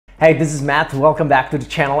Hey, this is Matt. Welcome back to the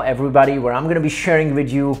channel, everybody, where I'm going to be sharing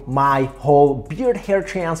with you my whole beard hair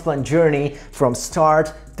transplant journey from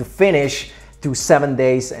start to finish to 7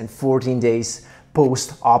 days and 14 days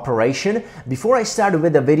post-operation. Before I start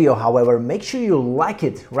with the video, however, make sure you like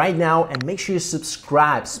it right now and make sure you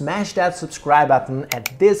subscribe. Smash that subscribe button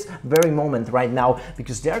at this very moment right now,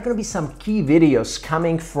 because there are going to be some key videos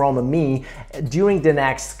coming from me during the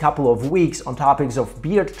next couple of weeks on topics of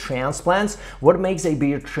beard transplants, what makes a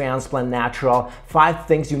beard transplant natural, 5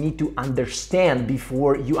 things you need to understand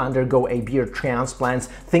before you undergo a beard transplant,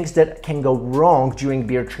 things that can go wrong during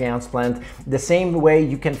beard transplant, the same way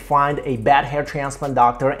you can find a bad hair transplant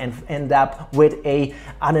doctor and end up with a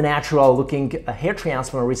unnatural looking hair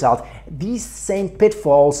transplant result. These same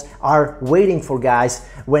pitfalls are waiting for guys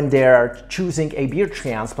when they're choosing a beard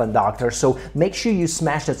transplant doctor. So make sure you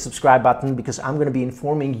smash that subscribe button, because I'm going to be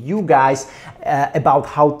informing you guys about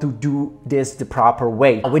how to do this the proper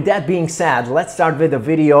way. With that being said, let's start with the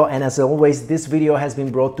video. And as always, this video has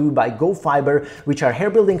been brought to you by GoFiber, which are hair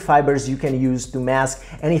building fibers you can use to mask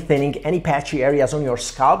any thinning, any patchy areas on your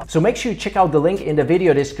scalp. So make sure you check out the link in the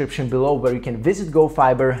video description below, where you can visit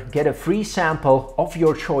GoFiber, get a free sample of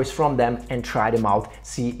your choice from them and try them out,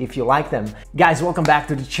 see if you like them. Guys, welcome back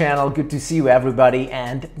to the channel. Good to see you, everybody.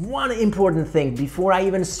 And one important thing before I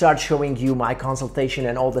even start showing you my consultation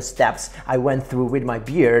and all the steps I went through with my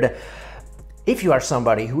beard, if you are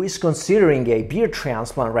somebody who is considering a beard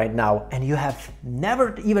transplant right now and you have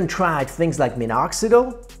never even tried things like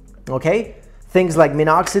minoxidil, okay? Things like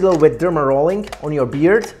minoxidil with derma rolling on your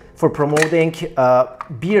beard for promoting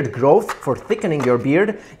beard growth, for thickening your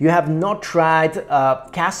beard. You have not tried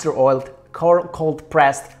castor oil, cold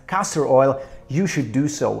pressed castor oil. You should do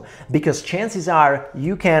so, because chances are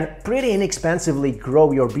you can pretty inexpensively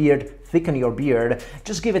grow your beard, thicken your beard.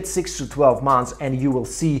 Just give it 6 to 12 months and you will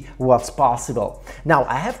see what's possible. Now,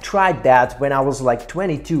 I have tried that when I was like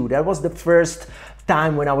 22. That was the first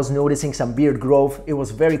time when I was noticing some beard growth. It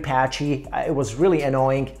was very patchy. It was really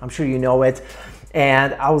annoying. I'm sure you know it.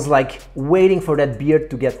 And I was like waiting for that beard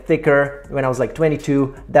to get thicker when I was like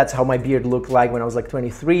 22. That's how my beard looked like when I was like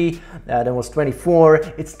 23, then was 24.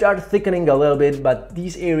 It started thickening a little bit, but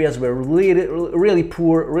these areas were really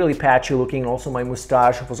poor, really patchy looking. Also, my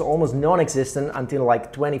mustache was almost non-existent until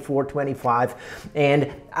like 24, 25.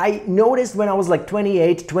 And I noticed when I was like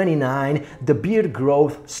 28, 29, the beard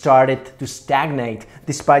growth started to stagnate,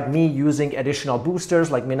 despite me using additional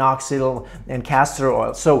boosters like minoxidil and castor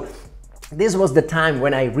oil. So this was the time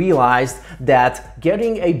when I realized that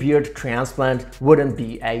getting a beard transplant wouldn't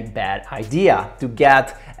be a bad idea, to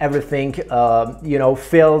get everything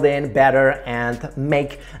filled in better and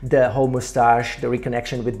make the whole mustache, the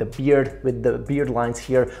reconnection with the beard lines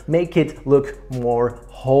here, make it look more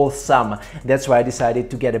wholesome. That's why I decided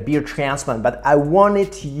to get a beard transplant. But I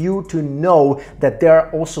wanted you to know that there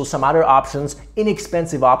are also some other options,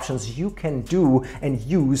 inexpensive options you can do and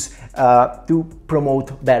use to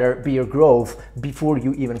promote better beard growth before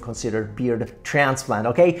you even consider beard transplant,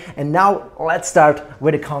 okay? And now let's start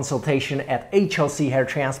with a consultation at HLC Hair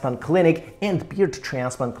Transplant Clinic and Beard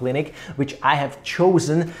Transplant Clinic, which I have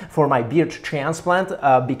chosen for my beard transplant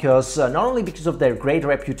because not only because of their great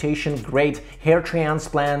reputation, great hair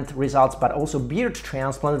transplant results, but also beard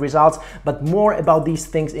transplant results. But more about these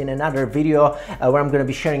things in another video where I'm going to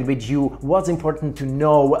be sharing with you what's important to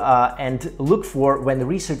know and look for when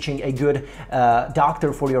researching a good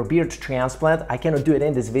doctor for your beard transplant. I cannot do it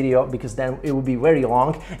in this video because then it will be very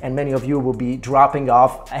long and many of you will be dropping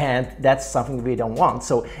off, and that's something we don't want.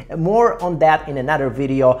 So more on that in another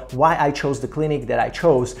video, why I chose the clinic that I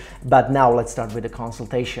chose. But now let's start with the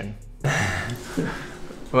consultation.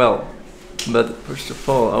 Well, but first of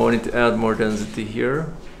all, I wanted to add more density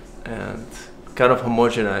here and kind of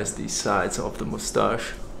homogenize these sides of the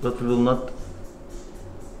mustache. But we will not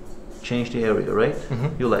change the area, right?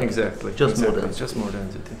 Mm-hmm. You like exactly. Just exactly. more density. Just more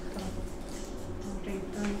density.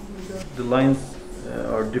 The lines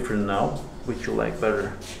are different now. Which you like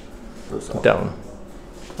better? Down.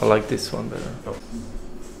 I like this one better. Oh.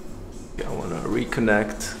 Yeah, I want to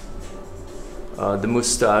reconnect the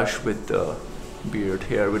mustache with the beard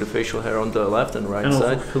hair, with the facial hair on the left and right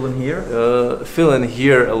side. Also fill in here? Fill in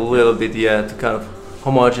here a little bit, yeah, to kind of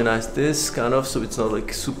homogenize this kind of, so it's not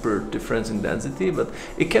like super difference in density, but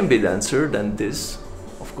it can be denser than this,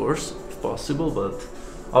 of course, if possible, but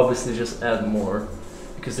obviously just add more,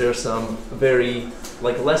 because there are some very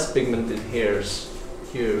like less pigmented hairs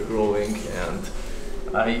here growing, and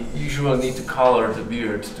I usually need to color the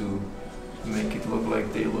beard to make it look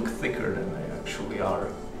like they look thicker than they actually are.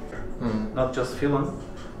 Not just fill in,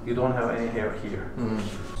 you don't have any hair here.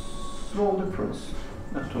 Small difference.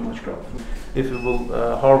 not too much graft. If you will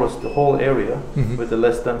harvest the whole area with the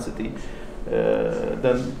less density,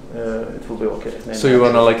 then it will be okay. So you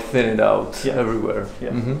want to like thin it out everywhere.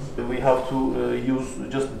 Yeah. We have to use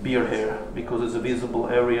just beard hair because it's a visible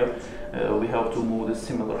area. We have to move the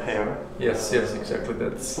similar hair. Yes, exactly.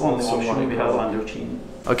 That's only also option we have under chin.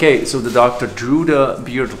 Okay, so the doctor drew the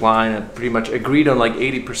beard line and pretty much agreed on like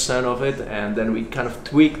 80% of it, and then we kind of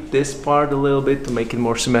tweaked this part a little bit to make it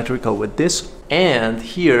more symmetrical with this. And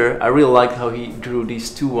here, I really liked how he drew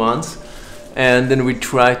these two ones. And then we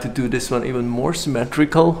tried to do this one even more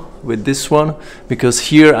symmetrical with this one, because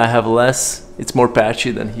here I have less, it's more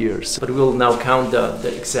patchy than here. So, but we'll now count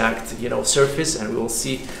the exact, you know, surface, and we will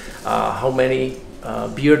see how many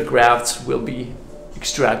beard grafts will be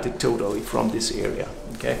extracted totally from this area.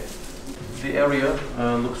 Okay. The area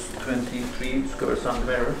looks 23 square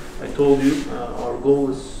centimeter. I told you our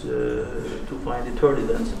goal is to find the 30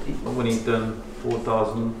 density. We need then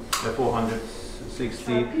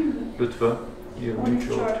 4,460 lutfer. Here we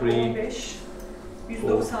show 3,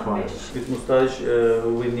 4, 5. With mustache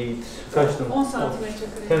we need 10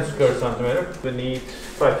 square centimeter. We need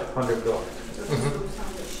 500 grafts.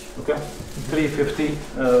 Okay. 350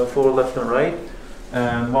 for left and right,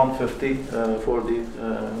 and 150 for the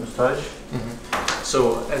mustache.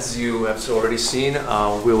 So as you have already seen, I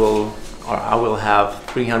will have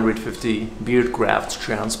 350 beard grafts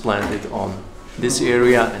transplanted on this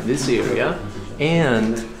area and this area,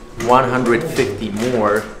 and 150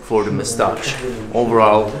 more for the mustache.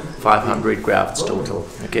 Overall 500 grafts total.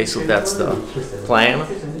 Okay, so that's the plan,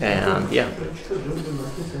 and yeah,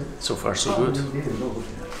 so far so good.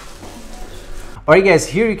 Alright guys,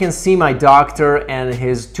 here you can see my doctor and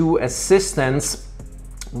his two assistants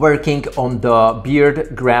working on the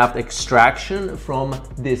beard graft extraction from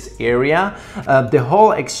this area. The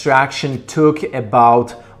whole extraction took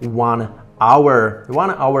about 1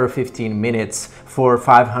 hour 15 minutes for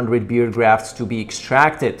 500 beard grafts to be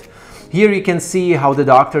extracted. Here you can see how the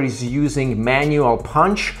doctor is using manual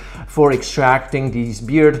punch for extracting these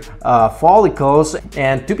beard follicles,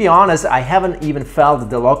 and to be honest, I haven't even felt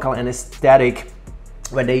the local anesthetic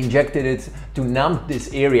when they injected it to numb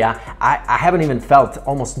this area. I haven't even felt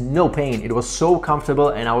almost no pain. It was so comfortable,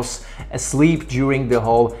 and I was asleep during the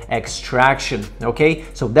whole extraction. Okay,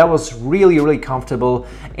 so that was really comfortable,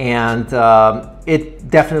 and it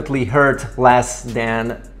definitely hurt less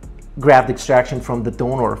than graft extraction from the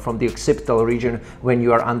donor, from the occipital region, when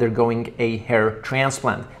you are undergoing a hair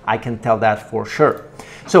transplant. I can tell that for sure.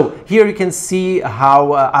 So here you can see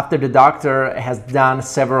how after the doctor has done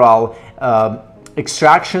several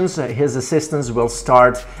extractions, his assistants will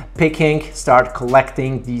start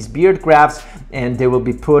collecting these beard grafts, and they will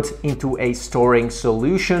be put into a storing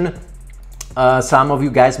solution. Some of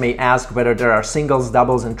you guys may ask whether there are singles,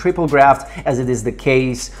 doubles, and triple grafts, as it is the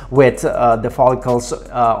case with the follicles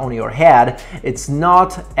on your head. It's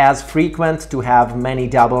not as frequent to have many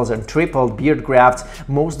doubles and triple beard grafts.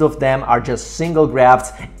 Most of them are just single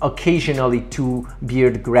grafts, occasionally 2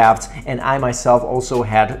 beard grafts, and I myself also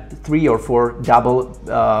had 3 or 4 double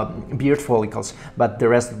beard follicles, but the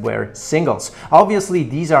rest were singles. Obviously,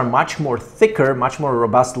 these are much more thicker, much more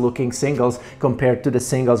robust looking singles compared to the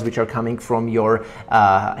singles which are coming from your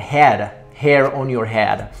hair on your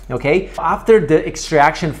head. Okay, after the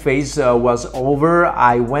extraction phase was over,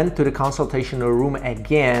 I went to the consultation room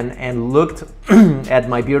again and looked at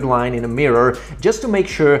my beard line in a mirror, just to make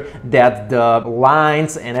sure that the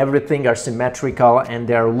lines and everything are symmetrical and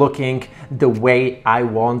they're looking the way I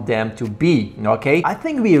want them to be. Okay, I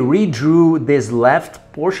think we redrew this left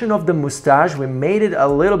portion of the mustache. We made it a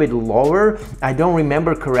little bit lower. I don't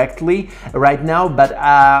remember correctly right now, but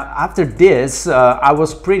after this I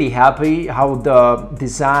was pretty happy how the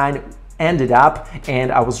design ended up,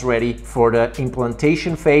 and I was ready for the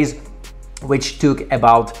implantation phase, which took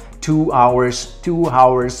about 2 hours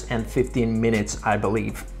and 15 minutes, I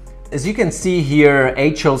believe. As you can see here,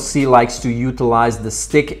 HLC likes to utilize the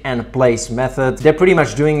stick and place method. They're pretty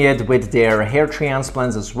much doing it with their hair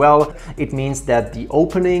transplants as well. It means that the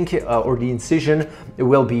opening or the incision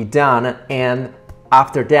will be done, and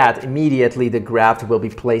after that, immediately the graft will be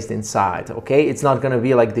placed inside, okay? It's not gonna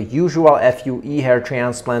be like the usual FUE hair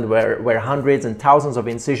transplant where hundreds and thousands of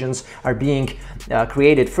incisions are being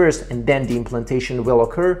created first and then the implantation will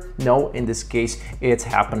occur. No, in this case, it's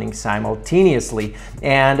happening simultaneously.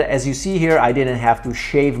 And as you see here, I didn't have to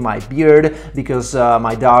shave my beard because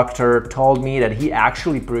my doctor told me that he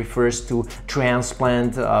actually prefers to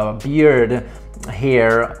transplant beard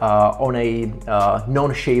hair on a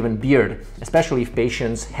non-shaven beard, especially if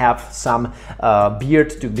patients have some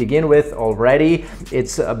beard to begin with already.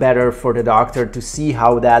 It's better for the doctor to see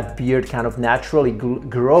how that beard kind of naturally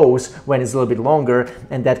grows when it's a little bit longer,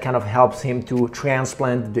 and that kind of helps him to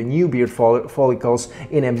transplant the new beard follicles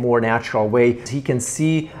in a more natural way. He can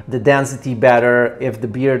see the density better if the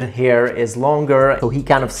beard hair is longer, so he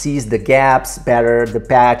kind of sees the gaps better, the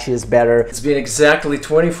patches better. It's been exactly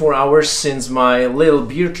 24 hours since my little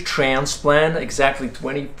beard transplant, exactly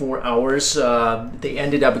 24 hours. They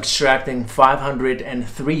ended up extracting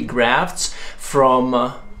 503 grafts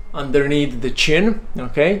from underneath the chin.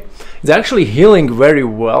 Okay, it's actually healing very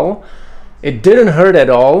well. It didn't hurt at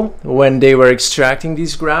all when they were extracting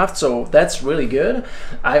these grafts, so that's really good.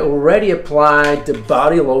 I already applied the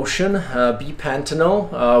body lotion,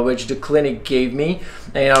 B-Pantanol, which the clinic gave me,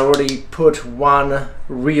 and I already put one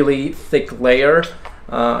really thick layer.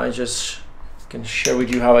 I just can share with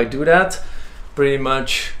you how I do that. Pretty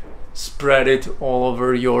much spread it all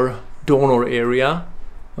over your donor area,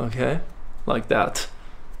 okay, like that.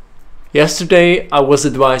 Yesterday I was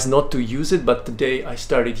advised not to use it, but today I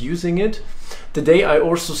started using it. Today I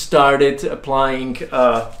also started applying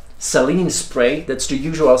saline spray. That's the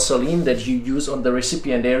usual saline that you use on the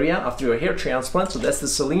recipient area after your hair transplant. So that's the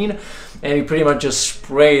saline, and you pretty much just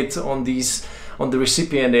spray it on the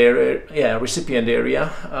recipient area. Yeah, recipient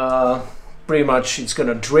area. Pretty much it's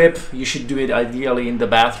gonna drip. You should do it ideally in the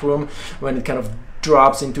bathroom when it kind of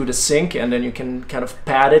drops into the sink, and then you can kind of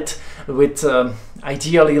pat it with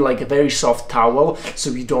ideally like a very soft towel,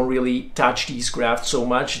 so you don't really touch these grafts so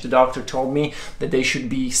much. The doctor told me that they should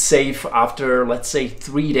be safe after, let's say,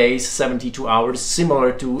 3 days, 72 hours,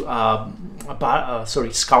 similar to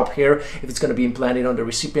scalp hair. If it's going to be implanted on the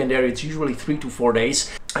recipient area, it's usually 3 to 4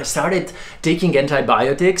 days. I started taking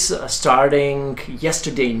antibiotics starting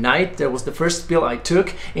yesterday night. That was the first pill I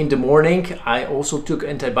took in the morning. I also took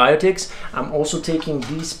antibiotics. I'm also taking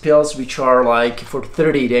these pills, which are like for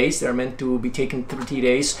 30 days. They're meant to be taken 30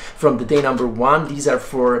 days from the day number 1. These are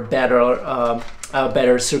for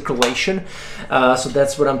better circulation, so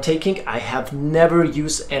that's what I'm taking. I have never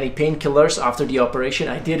used any painkillers after the operation.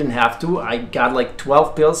 I didn't have to. I got like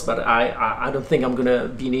 12 pills, but I don't think I'm gonna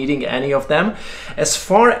be needing any of them. As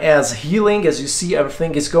far as healing, as you see,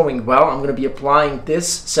 everything is going well. I'm gonna be applying this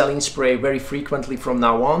saline spray very frequently from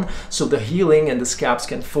now on, so the healing and the scabs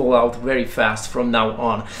can fall out very fast from now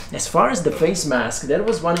on. As far as the face mask, that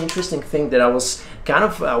was one interesting thing that I was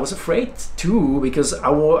afraid too, because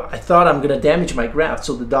I thought I'm gonna damage my graft.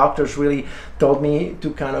 So the doctors really told me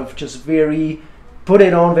to kind of just put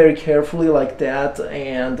it on very carefully like that,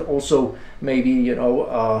 and also maybe, you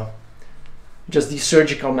know, just the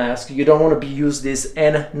surgical mask. You don't want to use this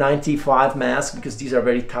N95 mask because these are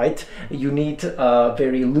very tight. You need a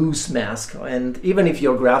very loose mask, and even if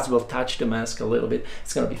your grafts will touch the mask a little bit,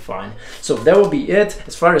 it's gonna be fine. So that will be it.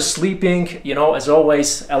 As far as sleeping, you know, as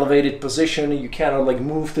always, elevated position. You cannot like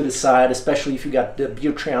move to the side, especially if you got the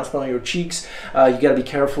beard transplant on your cheeks. You gotta be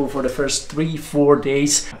careful for the first 3-4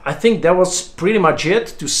 days. I think that was pretty much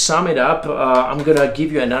it. To sum it up, I'm gonna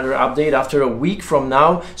give you another update after a week from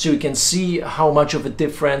now, so you can see how much of a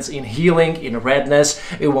difference in healing, in redness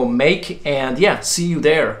it will make. And yeah, see you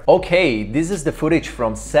there. Okay, this is the footage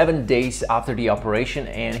from 7 days after the operation,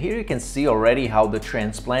 and here you can see already how the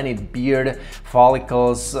transplanted beard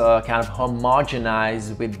follicles kind of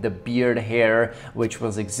homogenize with the beard hair which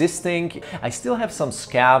was existing. I still have some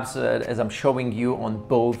scabs as I'm showing you on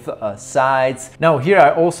both sides. Now here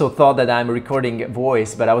I also thought that I'm recording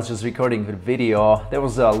voice, but I was just recording the video. That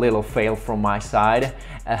was a little fail from my side.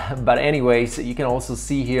 But anyways, you can also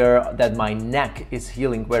see here that my neck is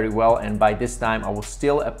healing very well, and by this time I was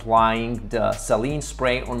still applying the saline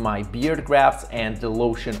spray on my beard grafts and the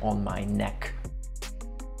lotion on my neck.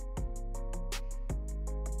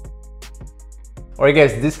 Alright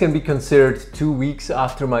guys, this can be considered 2 weeks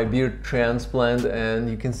after my beard transplant, and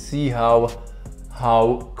you can see how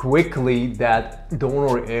quickly that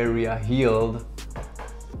donor area healed.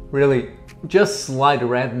 Really, just slight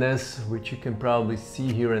redness, which you can probably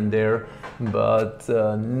see here and there, but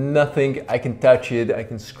nothing. I can touch it, I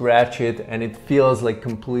can scratch it, and it feels like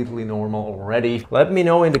completely normal already. Let me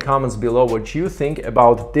know in the comments below what you think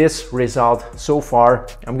about this result so far.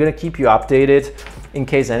 I'm gonna keep you updated in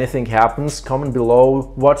case anything happens. Comment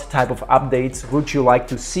below what type of updates would you like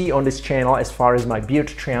to see on this channel as far as my beard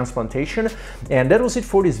transplantation. And that was it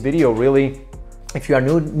for this video, really. If you are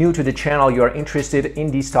new to the channel, you are interested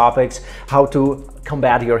in these topics, how to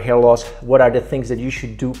combat your hair loss, what are the things that you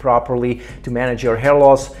should do properly to manage your hair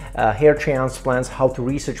loss, hair transplants, how to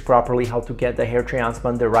research properly, how to get the hair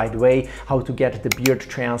transplant the right way, how to get the beard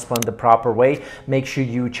transplant the proper way, make sure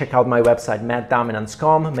you check out my website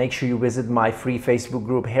mattdominance.com. Make sure you visit my free Facebook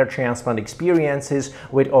group Hair Transplant Experiences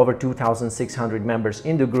with over 2,600 members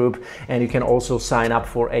in the group, and you can also sign up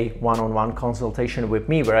for a one-on-one consultation with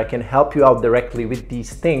me where I can help you out directly with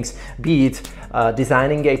these things, be it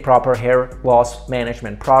designing a proper hair loss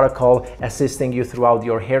management protocol, assisting you throughout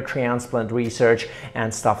your hair transplant research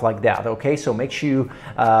and stuff like that. Okay, so make sure you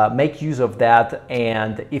make use of that,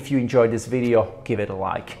 and if you enjoyed this video, give it a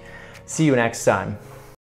like. See you next time.